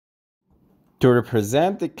To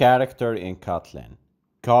represent the character in Kotlin,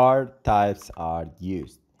 char types are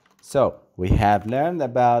used. So we have learned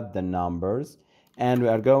about the numbers and we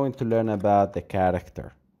are going to learn about the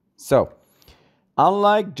character. So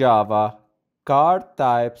unlike Java, char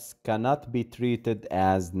types cannot be treated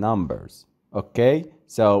as numbers. Okay,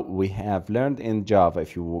 so we have learned in Java,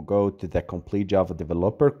 if you will go to the complete Java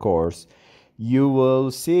developer course, you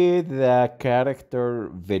will see the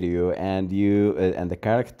character video and the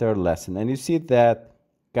character lesson, and you see that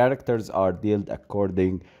characters are dealt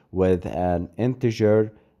according with an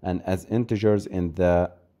integer and as integers in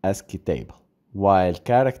the ASCII table, while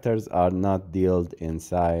characters are not dealt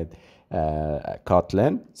inside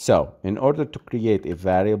Kotlin. So in order to create a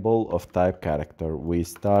variable of type character, we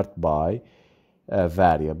start by a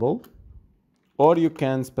variable, or you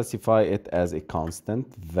can specify it as a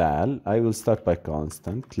constant val. I will start by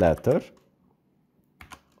constant letter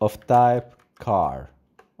of type char.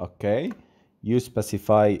 Okay, you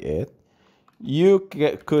specify it. You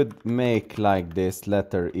could make like this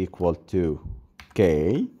letter equal to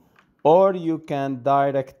k, or you can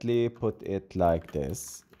directly put it like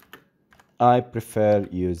this. I prefer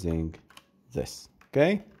using this.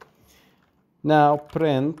 Okay, now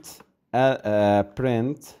print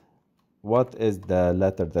what is the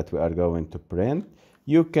letter that we are going to print.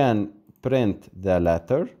 You can print the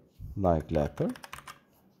letter like letter.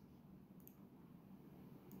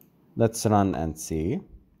 Let's run and see.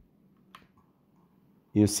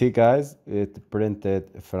 You see, guys, it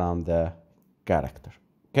printed from the character.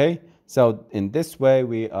 Okay, so in this way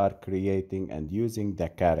we are creating and using the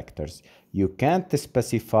characters. You can't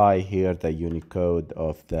specify here the Unicode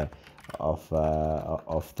of the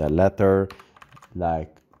letter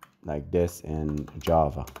like this in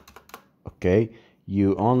Java. Okay,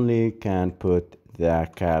 you only can put the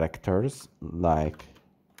characters like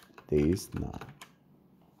these now,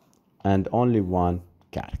 and only one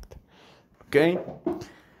character. Okay,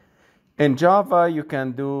 in Java you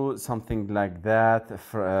can do something like that,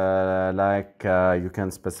 you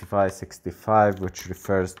can specify 65, which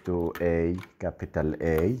refers to a capital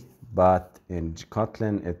A, but in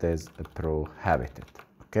Kotlin it is prohibited.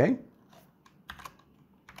 Okay,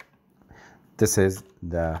 this is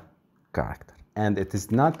the character, and it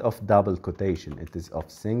is not of double quotation, it is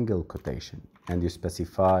of single quotation, and you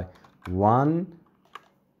specify one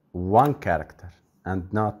character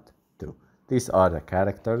and not two. These are the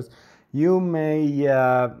characters. You may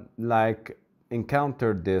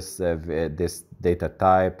encounter this data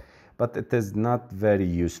type, but it is not very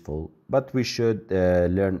useful, but we should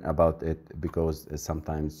learn about it because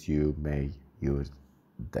sometimes you may use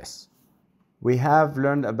this. We have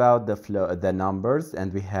learned about the numbers,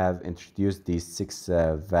 and we have introduced these 6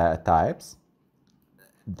 types: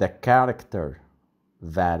 the character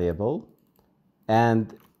variable,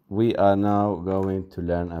 and we are now going to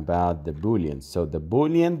learn about the Booleans. So the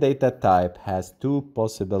Boolean data type has 2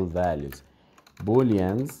 possible values.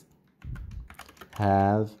 Booleans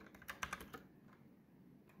have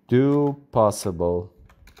 2 possible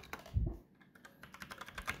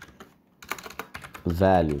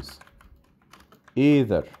values,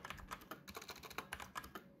 either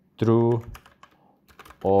true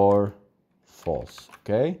or false.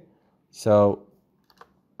 Okay, so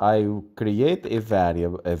I create a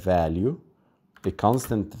value, a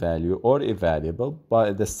constant value, or a variable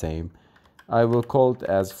by the same. I will call it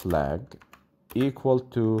as flag equal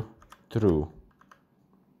to true.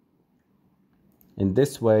 In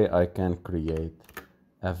this way I can create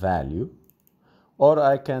a value, or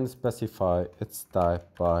I can specify its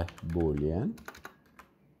type by Boolean.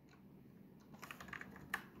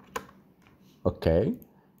 Okay,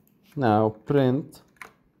 now print.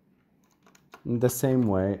 In the same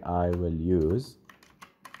way I will use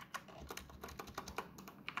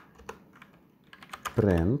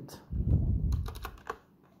print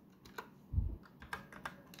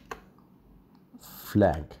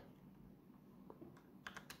flag.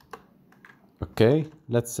 Okay,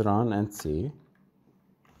 let's run and see.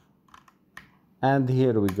 And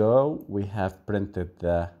here we go, we have printed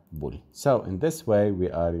the Boolean. So in this way we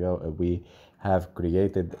have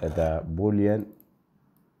created the Boolean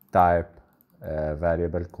type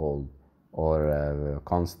variable called, or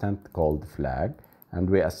constant called flag, and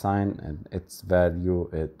we assign its value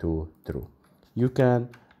to true. You can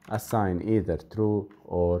assign either true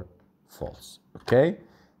or false. Okay,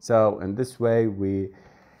 so in this way we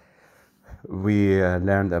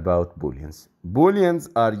learned about Booleans. Booleans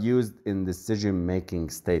are used in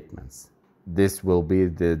decision-making statements. This will be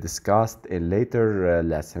discussed in later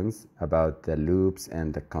lessons about the loops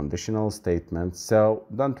and the conditional statements. So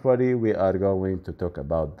don't worry, we are going to talk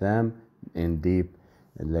about them in deep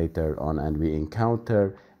later on, and we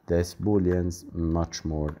encounter these booleans much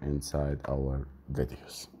more inside our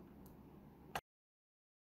videos.